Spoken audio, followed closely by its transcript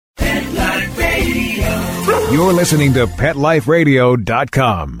You're listening to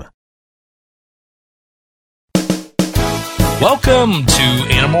PetLifeRadio.com. Welcome to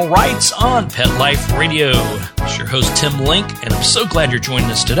Animal Rights on Pet Life Radio. It's your host, Tim Link, and I'm so glad you're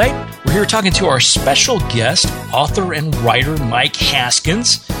joining us today. We're here talking to our special guest, author and writer Mike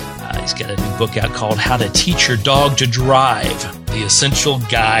Haskins. He's got a new book out called How to Teach Your Dog to Drive, the essential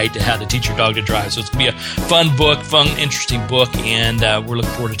guide to how to teach your dog to drive. So it's going to be a fun book, interesting book, and we're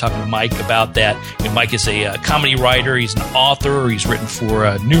looking forward to talking to Mike about that. Mike is a comedy writer. He's an author. He's written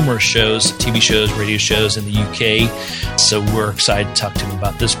for numerous shows, TV shows, radio shows in the UK. So we're excited to talk to him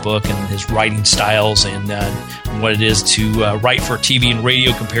about this book and his writing styles and what it is to write for TV and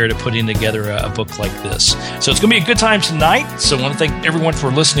radio compared to putting together a book like this. So it's going to be a good time tonight. So I want to thank everyone for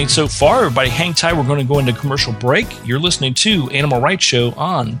listening so far. Everybody hang tight. We're going to go into commercial break. You're listening to Animal Rights Show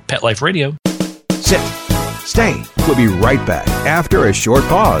on Pet Life Radio. Sit. Stay. We'll be right back after a short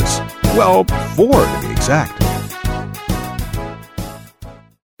pause. Well, 4 to be exact.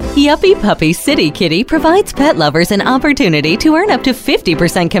 Yuppie Puppy City Kitty provides pet lovers an opportunity to earn up to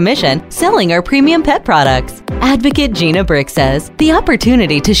 50% commission selling our premium pet products. Advocate Gina Brick says, the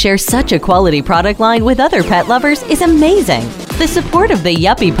opportunity to share such a quality product line with other pet lovers is amazing. The support of the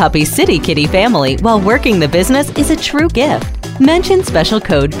Yuppie Puppy City Kitty family while working the business is a true gift. Mention special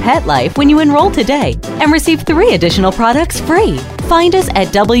code PETLIFE when you enroll today and receive 3 additional products free. Find us at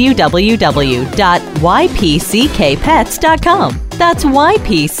www.ypckpets.com. That's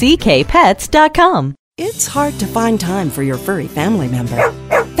ypckpets.com. It's hard to find time for your furry family member.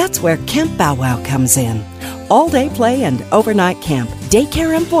 That's where Camp Bow Wow comes in. All-day play and overnight camp,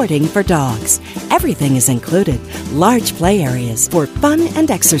 daycare and boarding for dogs. Everything is included. Large play areas for fun and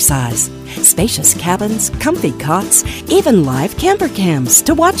exercise. Spacious cabins, comfy cots, even live camper cams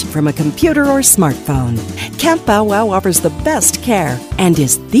to watch from a computer or smartphone. Camp Bow Wow offers the best care and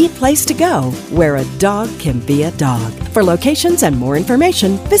is the place to go where a dog can be a dog. For locations and more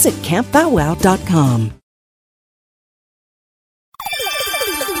information, visit campbowwow.com.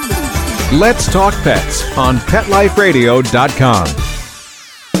 Let's talk pets on PetLifeRadio.com.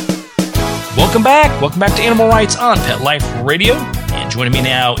 Welcome back. Welcome back to Animal Rights on Pet Life Radio. And joining me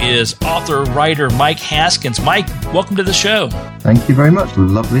now is author, writer Mike Haskins. Mike, welcome to the show. Thank you very much.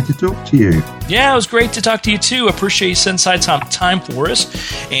 Lovely to talk to you. Yeah, it was great to talk to you too. Appreciate you setting aside some time for us.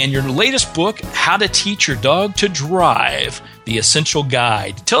 And your latest book, How to Teach Your Dog to Drive, the Essential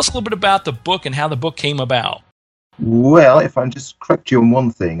Guide. Tell us a little bit about the book and how the book came about. Well, if I just correct you on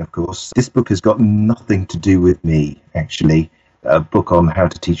one thing, of course, this book has got nothing to do with me, actually. A book on how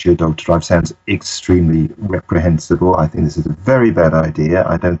to teach your dog to drive sounds extremely reprehensible. I think this is a very bad idea.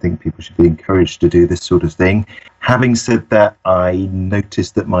 I don't think people should be encouraged to do this sort of thing. Having said that, I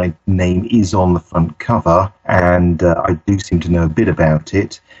noticed that my name is on the front cover, and I do seem to know a bit about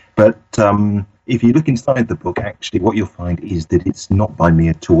it. But if you look inside the book, actually, what you'll find is that it's not by me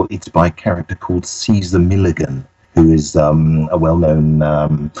at all. It's by a character called Caesar Milligan, who is a well-known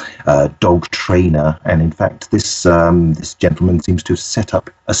dog trainer. And in fact, this gentleman seems to have set up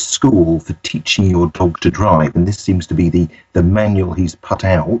a school for teaching your dog to drive. And this seems to be the manual he's put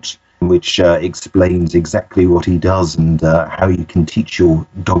out, which explains exactly what he does and how you can teach your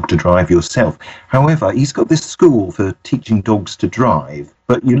dog to drive yourself. However, he's got this school for teaching dogs to drive.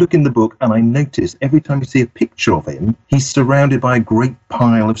 But you look in the book, and I notice every time you see a picture of him, he's surrounded by a great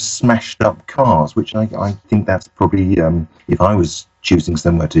pile of smashed up cars, which I think that's probably, if I was choosing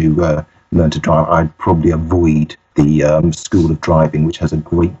somewhere to learn to drive, I'd probably avoid the School of Driving, which has a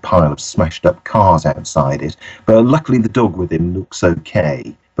great pile of smashed up cars outside it. But luckily the dog with him looks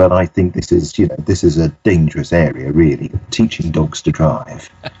okay. But I think this is a dangerous area, really, teaching dogs to drive.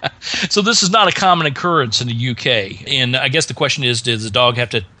 So this is not a common occurrence in the UK. And I guess the question is, does the dog have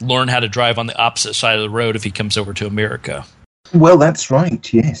to learn how to drive on the opposite side of the road if he comes over to America? Well, that's right,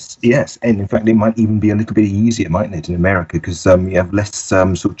 yes. And in fact, it might even be a little bit easier, mightn't it, in America, because you have less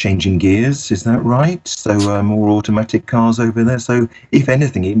sort of changing gears, is that right? So more automatic cars over there. So if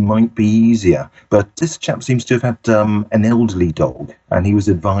anything, it might be easier. But this chap seems to have had an elderly dog, and he was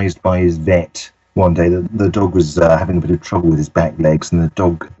advised by his vet one day that the dog was having a bit of trouble with his back legs, and the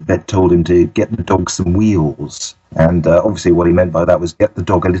vet told him to get the dog some wheels. And obviously what he meant by that was get the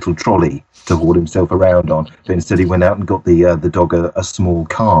dog a little trolley to haul himself around on. But instead he went out and got the dog a small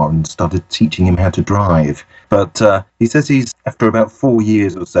car and started teaching him how to drive. But he says after about 4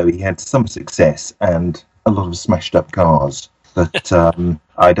 years or so, he had some success and a lot of smashed up cars. But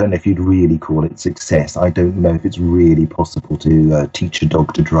I don't know if you'd really call it success. I don't know if it's really possible to teach a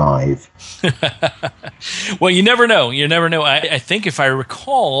dog to drive. Well, you never know. You never know. I think if I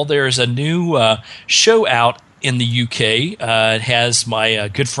recall, there's a new show out in the UK. It has my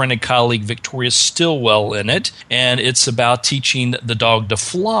good friend and colleague Victoria Stilwell in it, and it's about teaching the dog to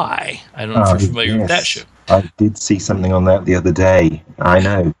fly. I don't know if you're familiar with that show. I did see something on that the other day. I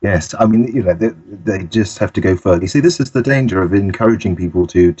know, yes. I mean, they just have to go further. You see, this is the danger of encouraging people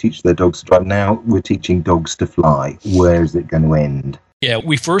to teach their dogs to drive. Now we're teaching dogs to fly. Where is it going to end? Yeah,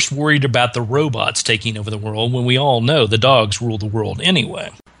 we first worried about the robots taking over the world when we all know the dogs rule the world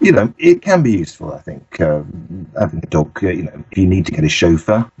anyway. It can be useful, I think, having a dog. If you need to get a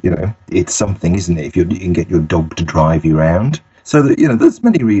chauffeur, it's something, isn't it? If you can get your dog to drive you around. So that, there's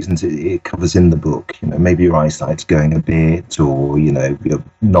many reasons it covers in the book. Maybe your eyesight's going a bit, or you're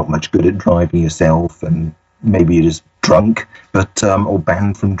not much good at driving yourself, and maybe you're just drunk, or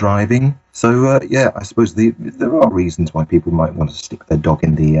banned from driving. So I suppose there are reasons why people might want to stick their dog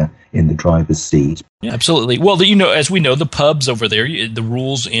in the driver's seat. Yeah, absolutely. Well, as we know, the pubs over there, the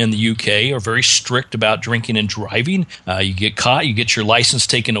rules in the UK are very strict about drinking and driving. You get caught, you get your license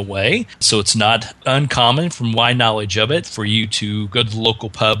taken away. So it's not uncommon, from my knowledge of it, for you to go to the local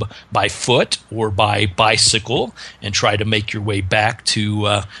pub by foot or by bicycle and try to make your way back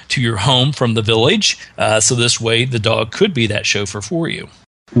to your home from the village. So this way, the dog could be that chauffeur for you.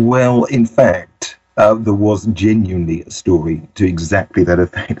 Well, in fact, there was genuinely a story to exactly that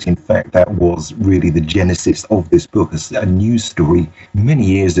effect. In fact, that was really the genesis of this book. A news story many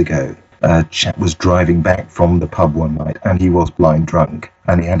years ago. A chap was driving back from the pub one night, and he was blind drunk,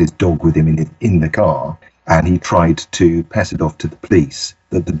 and he had his dog with him in the car, and he tried to pass it off to the police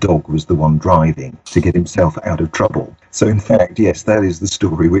that the dog was the one driving to get himself out of trouble. So, in fact, yes, that is the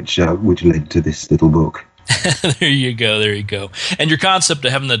story which led to this little book. There you go. And your concept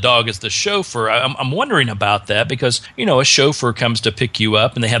of having the dog as the chauffeur, I'm wondering about that because, a chauffeur comes to pick you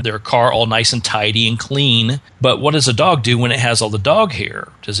up and they have their car all nice and tidy and clean. But what does a dog do when it has all the dog hair?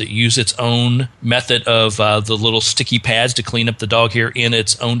 Does it use its own method of the little sticky pads to clean up the dog hair in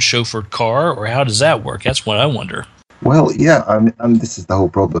its own chauffeured car? Or how does that work? That's what I wonder. Well, yeah, this is the whole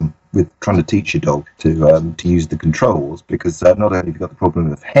problem with trying to teach your dog to use the controls, because not only have you got the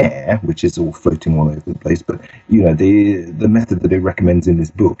problem of hair, which is all floating all over the place, but the method that it recommends in this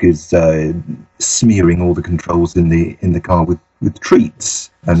book is smearing all the controls in the car with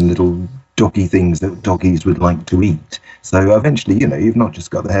treats and little doggy things that doggies would like to eat. So eventually, you've not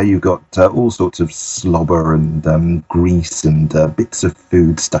just got the hair, you've got all sorts of slobber and grease and bits of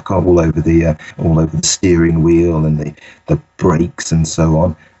food stuck all over the steering wheel and the brakes and so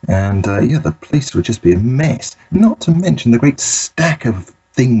on. And the place would just be a mess. Not to mention the great stack of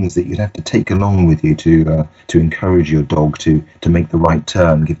things that you'd have to take along with you to encourage your dog to make the right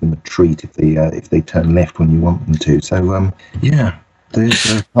turn, give them a treat if they turn left when you want them to. So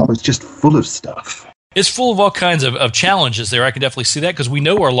it's just full of stuff. It's full of all kinds of challenges there. I can definitely see that because we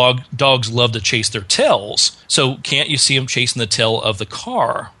know our dogs love to chase their tails. So can't you see them chasing the tail of the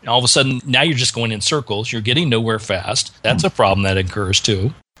car? And all of a sudden, now you're just going in circles. You're getting nowhere fast. That's a problem that occurs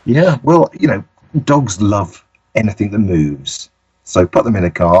too. Yeah, well, dogs love anything that moves. So put them in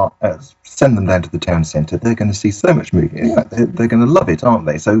a car, send them down to the town centre. They're going to see so much moving. Yeah, they're going to love it, aren't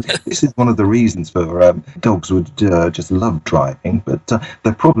they? So this is one of the reasons for dogs would just love driving. But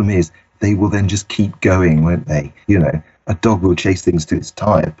the problem is they will then just keep going, won't they? A dog will chase things to its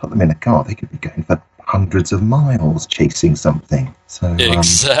tire, put them in a car. They could be going for hundreds of miles chasing something. So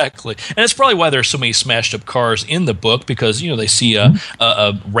exactly. And that's probably why there's so many smashed up cars in the book, because they see a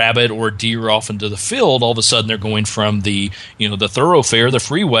rabbit or a deer off into the field. All of a sudden they're going from the the thoroughfare, the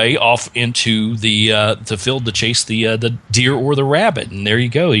freeway, off into the field to chase the deer or the rabbit. And there you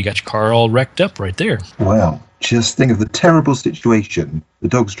go. You got your car all wrecked up right there. Wow. Just think of the terrible situation. The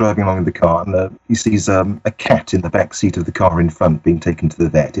dog's driving along in the car, and he sees a cat in the back seat of the car in front being taken to the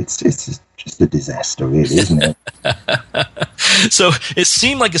vet. It's just a disaster, really, isn't it? So it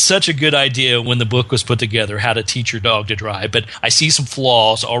seemed like it's such a good idea when the book was put together, how to teach your dog to drive. But I see some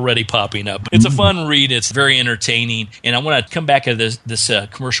flaws already popping up. It's a fun read. It's very entertaining. And I want to come back to this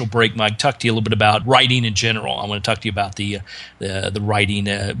commercial break, Mike, talk to you a little bit about writing in general. I want to talk to you about the writing,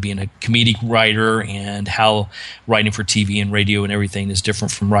 being a comedic writer, and how writing for TV and radio and everything is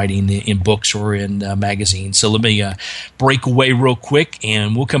different from writing in books or in magazines. So let me break away real quick,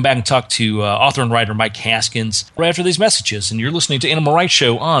 and we'll come back and talk to author and writer Mike Haskins right after these messages. And you're listening to Animal Rights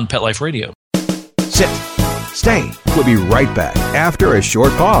Show on Pet Life Radio. Sit. Stay. We'll be right back after a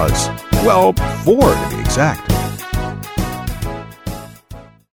short pause. Well, 4 to be exact.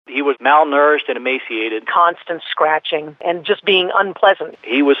 He was malnourished and emaciated. Constant scratching and just being unpleasant.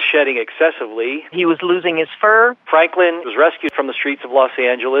 He was shedding excessively. He was losing his fur. Franklin was rescued from the streets of Los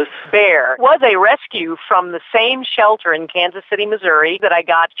Angeles. Bear was a rescue from the same shelter in Kansas City, Missouri that I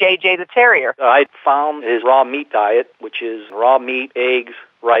got JJ the Terrier. I found his raw meat diet, which is raw meat, eggs,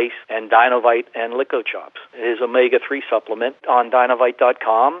 rice, and Dinovite and LicoChops. His omega-3 supplement on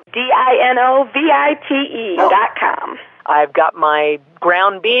Dinovite.com. DINOVITE.com. I've got my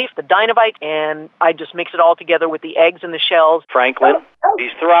ground beef, the Dinovite, and I just mix it all together with the eggs and the shells. Franklin,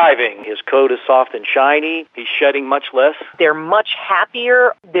 he's thriving. His coat is soft and shiny. He's shedding much less. They're much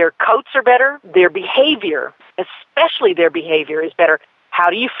happier. Their coats are better. Their behavior, especially their behavior, is better. How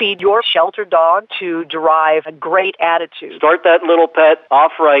do you feed your shelter dog to derive a great attitude? Start that little pet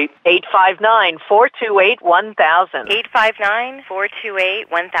off right. 859-428-1000.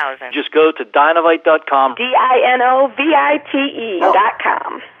 859-428-1000. Just go to Dinovite.com.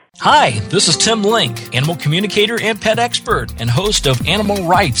 DINOVITE.com. Hi, this is Tim Link, animal communicator and pet expert and host of Animal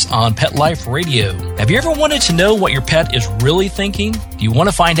Rights on Pet Life Radio. Have you ever wanted to know what your pet is really thinking? Do you want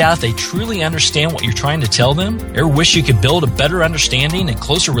to find out if they truly understand what you're trying to tell them? Ever wish you could build a better understanding and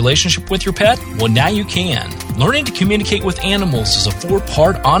closer relationship with your pet? Well, now you can. Learning to Communicate with Animals is a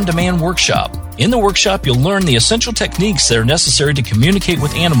 4-part on-demand workshop. In the workshop, you'll learn the essential techniques that are necessary to communicate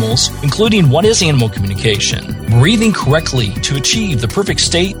with animals, including what is animal communication, breathing correctly to achieve the perfect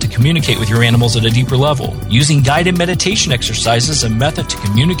state to communicate with your animals at a deeper level, using guided meditation exercises and method to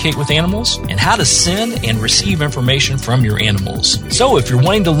communicate with animals, and how to send and receive information from your animals. So if you're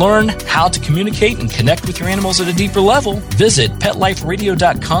wanting to learn how to communicate and connect with your animals at a deeper level, visit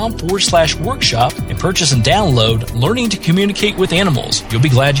PetLifeRadio.com/workshop and purchase and download Learning to Communicate with Animals. You'll be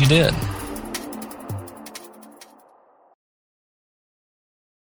glad you did.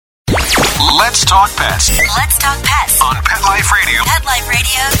 Let's talk pets. Let's talk pets On Pet Life Radio. Pet Life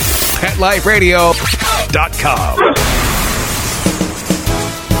Radio. PetLifeRadio.com.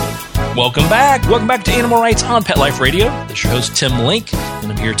 Welcome back. Welcome back to Animal Rights on Pet Life Radio. This is your host, Tim Link,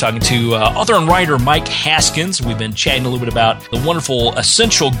 and I'm here talking to author and writer Mike Haskins. We've been chatting a little bit about the wonderful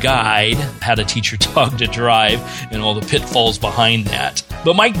essential guide, How to Teach Your Dog to Drive, and all the pitfalls behind that.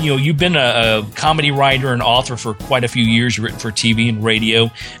 But Mike, you've been a comedy writer and author for quite a few years. You've written for TV and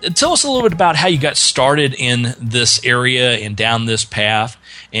radio. Tell us a little bit about how you got started in this area and down this path,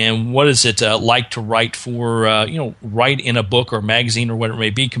 and what is it like to write for, write in a book or magazine or whatever it may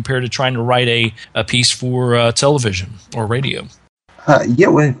be compared to trying to write a piece for television or radio?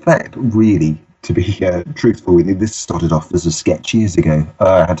 In fact, really, to be truthful with you, this started off as a sketch years ago.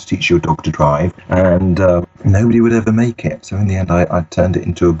 I had to teach your dog to drive, and nobody would ever make it. So in the end, I turned it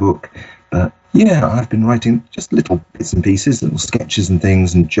into a book. But yeah, I've been writing just little bits and pieces, little sketches and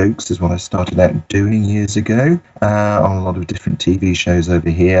things, and jokes is what I started out doing years ago on a lot of different TV shows over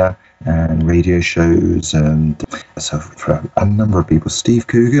here and radio shows. And so for a number of people, Steve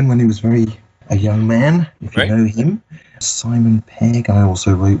Coogan, when he was a young man, if you know him. Simon Pegg, I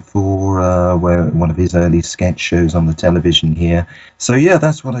also wrote for one of his early sketch shows on the television here. So yeah,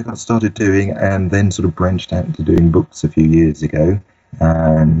 that's what I got started doing, and then sort of branched out into doing books a few years ago.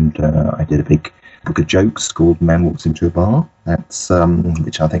 And I did a big book of jokes called Man Walks Into a Bar. That's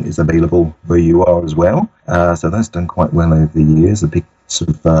which I think is available where you are as well. So that's done quite well over the years. A big sort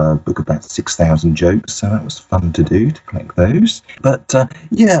of book of about 6,000 jokes, so that was fun to do, to collect those. But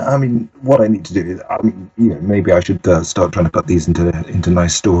what I need to do is, maybe I should start trying to put these into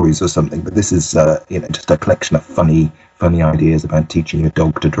nice stories or something. But this is just a collection of funny ideas about teaching a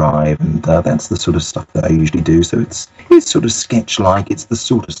dog to drive, and that's the sort of stuff that I usually do. So it's sort of sketch-like. It's the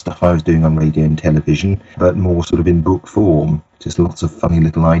sort of stuff I was doing on radio and television, but more sort of in book form. Just lots of funny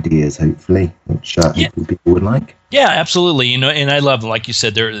little ideas, hopefully, which hopefully people would like. Yeah, absolutely. And I love, like you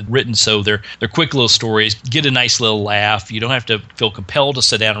said, they're written so they're quick little stories. Get a nice little laugh. You don't have to feel compelled to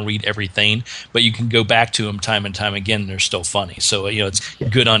sit down and read everything, but you can go back to them time and time again, and they're still funny. So it's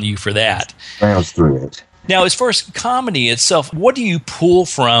good on you for that. Browse through it. Now, as far as comedy itself, what do you pull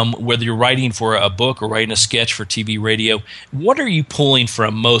from, whether you're writing for a book or writing a sketch for TV, radio? What are you pulling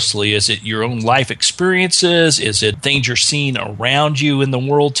from mostly? Is it your own life experiences? Is it things you're seeing around you in the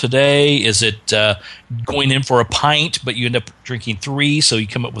world today? Is it going in for a pint, but you end up drinking 3, so you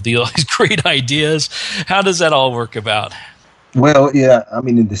come up with these great ideas? How does that all work about? Well, yeah,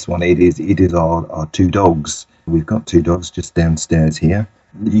 in this one, it is our 2 dogs. We've got 2 dogs just downstairs here.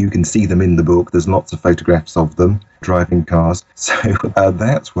 You can see them in the book. There's lots of photographs of them driving cars. So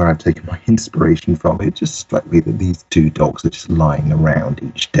that's where I've taken my inspiration from. It just struck me that these two dogs are just lying around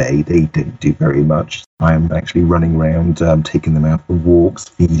each day. They don't do very much. I'm actually running around, taking them out for walks,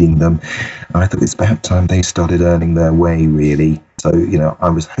 feeding them. I thought it's about time they started earning their way, really. So, I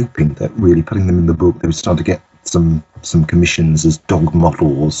was hoping that really putting them in the book, they would start to get some commissions as dog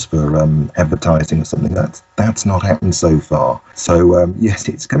models for advertising or something. That's not happened so far. So yes,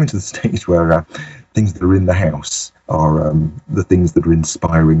 it's coming to the stage where things that are in the house are the things that are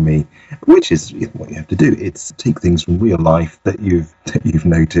inspiring me, which is what you have to do. It's take things from real life that you've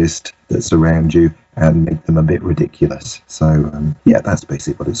noticed that surround you and make them a bit ridiculous. So that's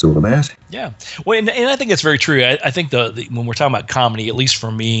basically what it's all about. Yeah, well, and I think it's very true. I think the when we're talking about comedy, at least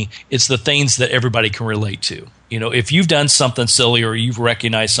for me, it's the things that everybody can relate to. If you've done something silly or you've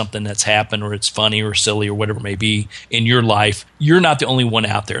recognized something that's happened or it's funny or silly or whatever it may be in your life, you're not the only one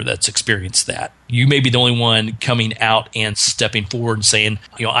out there that's experienced that. You may be the only one coming out and stepping forward and saying,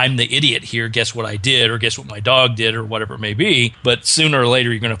 I'm the idiot here. Guess what I did, or guess what my dog did, or whatever it may be. But sooner or later,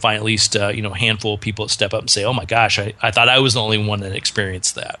 you're going to find at least a handful of people that step up and say, oh my gosh, I thought I was the only one that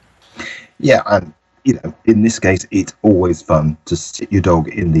experienced that. Yeah, and in this case, it's always fun to sit your dog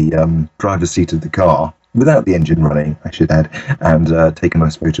in the driver's seat of the car, without the engine running, I should add, and take a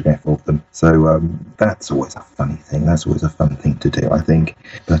nice photograph of them. So that's always a funny thing. That's always a fun thing to do, I think.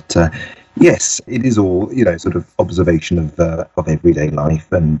 But yes, it is all, sort of observation of everyday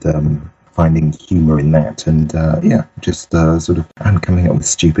life and finding humour in that. And just sort of and coming up with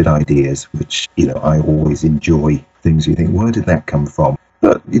stupid ideas, which, I always enjoy. Things you think, where did that come from?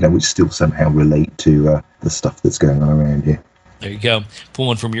 But, which still somehow relate to the stuff that's going on around you. There you go.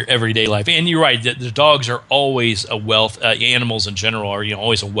 Pulling from your everyday life. And you're right, the dogs are always a wealth, animals in general are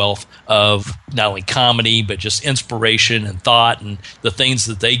always a wealth of not only comedy, but just inspiration and thought and the things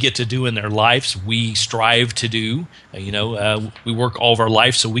that they get to do in their lives, we strive to do. We work all of our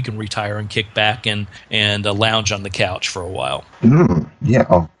life so we can retire and kick back and lounge on the couch for a while. Yeah,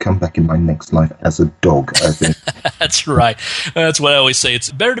 I'll come back in my next life as a dog, I think. That's right. That's what I always say.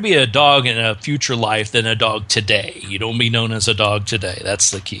 It's better to be a dog in a future life than a dog today. You don't be known as a dog today.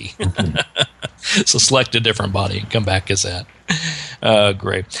 That's the key. So select a different body and come back as that.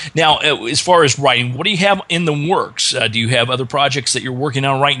 Great. Now, as far as writing, what do you have in the works? Do you have other projects that you're working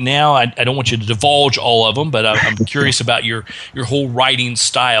on right now? I don't want you to divulge all of them, but I'm curious about your whole writing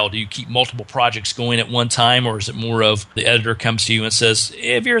style. Do you keep multiple projects going at one time, or is it more of the editor comes to you and says,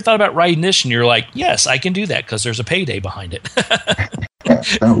 hey, have you ever thought about writing this? And you're like, yes, I can do that because there's a payday behind it. Yeah,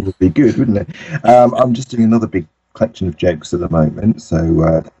 that would be good, wouldn't it? I'm just doing another big collection of jokes at the moment,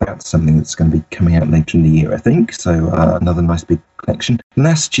 so that's something that's going to be coming out later in the year, I think. So another nice big collection.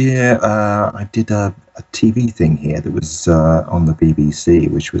 Last year I did a TV thing here that was on the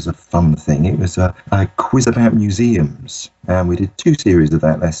BBC, which was a fun thing. It was a quiz about museums, and we did 2 series of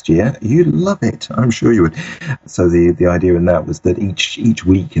that last year. You'd love it, I'm sure you would. So the idea in that was that each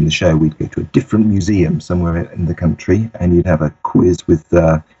week in the show we'd go to a different museum somewhere in the country, and you'd have a quiz with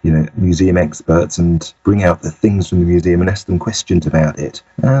museum experts and bring out the things from the museum and ask them questions about it.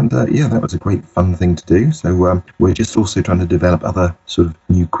 And that was a great fun thing to do. So we're just also trying to develop other sort of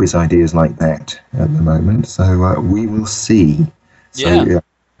new quiz ideas like that at the moment. So we will see. So, yeah.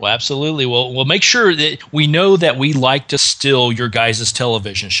 Well, absolutely. We'll make sure that we know that we like to steal your guys'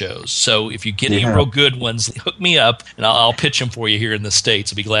 television shows. So if you get any real good ones, hook me up, and I'll pitch them for you here in the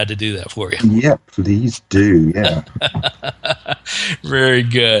States. I'll be glad to do that for you. Yeah, please do. Yeah. Very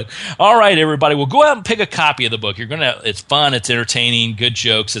good. All right, everybody. Well, go out and pick a copy of the book. It's fun. It's entertaining. Good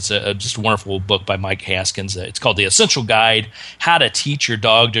jokes. It's just a wonderful book by Mike Haskins. It's called The Essential Guide: How to Teach Your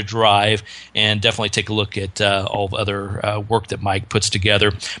Dog to Drive. And definitely take a look at all the other work that Mike puts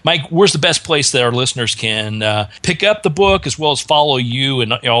together. Mike, where's the best place that our listeners can pick up the book as well as follow you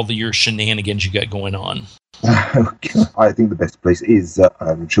and all your shenanigans you got going on? I think the best place is,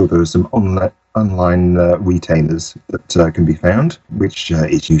 I'm sure there are some online retailers that can be found, which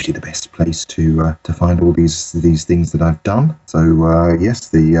is usually the best place to find all these things that I've done. So yes,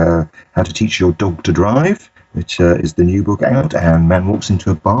 the How to Teach Your Dog to Drive, which is the new book out, and Man Walks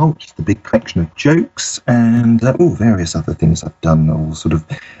Into a Bar, which is the big collection of jokes, and various other things I've done, all sort of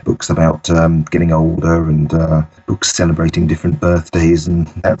books about getting older, and books celebrating different birthdays and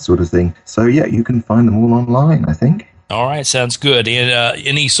that sort of thing. So yeah, you can find them all online, I think. All right, sounds good. And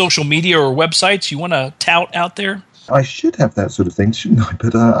any social media or websites you want to tout out there? I should have that sort of thing, shouldn't I?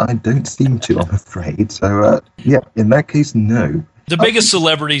 But I don't seem to, I'm afraid. So, in that case, no. The biggest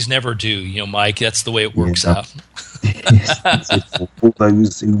celebrities never do, Mike. That's the way it works out. Yes, it's for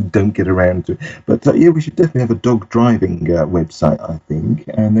those who don't get around to it. But we should definitely have a dog driving website, I think,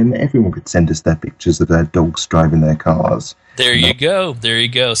 and then everyone could send us their pictures of their dogs driving their cars. There you go.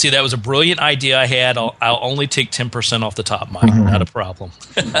 See, that was a brilliant idea I had. I'll only take 10% off the top, Mike. Not a problem.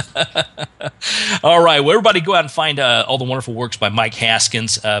 All right. Well, everybody go out and find all the wonderful works by Mike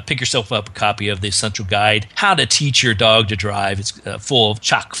Haskins. Pick yourself up a copy of the Essential Guide, How to Teach Your Dog to Drive. It's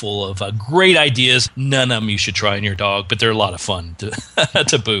chock full of great ideas. None of them you should try on your dog, but they're a lot of fun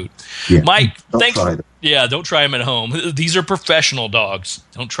to boot. Yeah. Mike, Don't try them. Yeah, don't try them at home. These are professional dogs.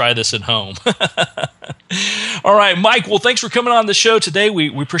 Don't try this at home. All right, Mike, well, thanks for coming on the show today.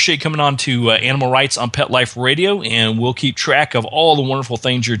 We appreciate coming on to Animal Rights on Pet Life Radio, and we'll keep track of all the wonderful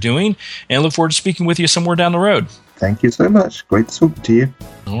things you're doing, and look forward to speaking with you somewhere down the road. Thank you so much. Great to talk to you.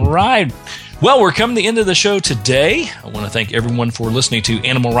 All right. Well, we're coming to the end of the show today. I want to thank everyone for listening to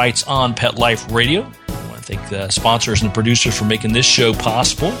Animal Rights on Pet Life Radio. Thank the sponsors and the producers for making this show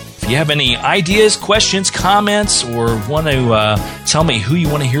possible. If you have any ideas, questions, comments, or want to tell me who you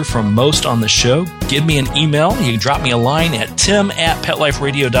want to hear from most on the show, give me an email. You can drop me a line at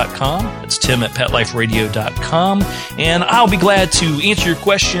tim@petliferadio.com. That's tim@petliferadio.com. And I'll be glad to answer your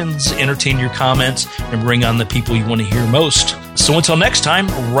questions, entertain your comments, and bring on the people you want to hear most. So until next time,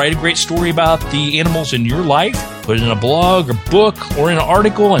 write a great story about the animals in your life, put it in a blog or book or in an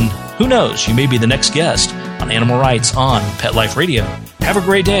article, and who knows, you may be the next guest on Animal Rights on Pet Life Radio. Have a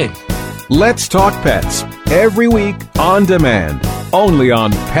great day. Let's Talk Pets, every week on demand, only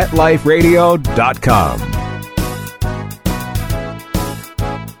on PetLifeRadio.com.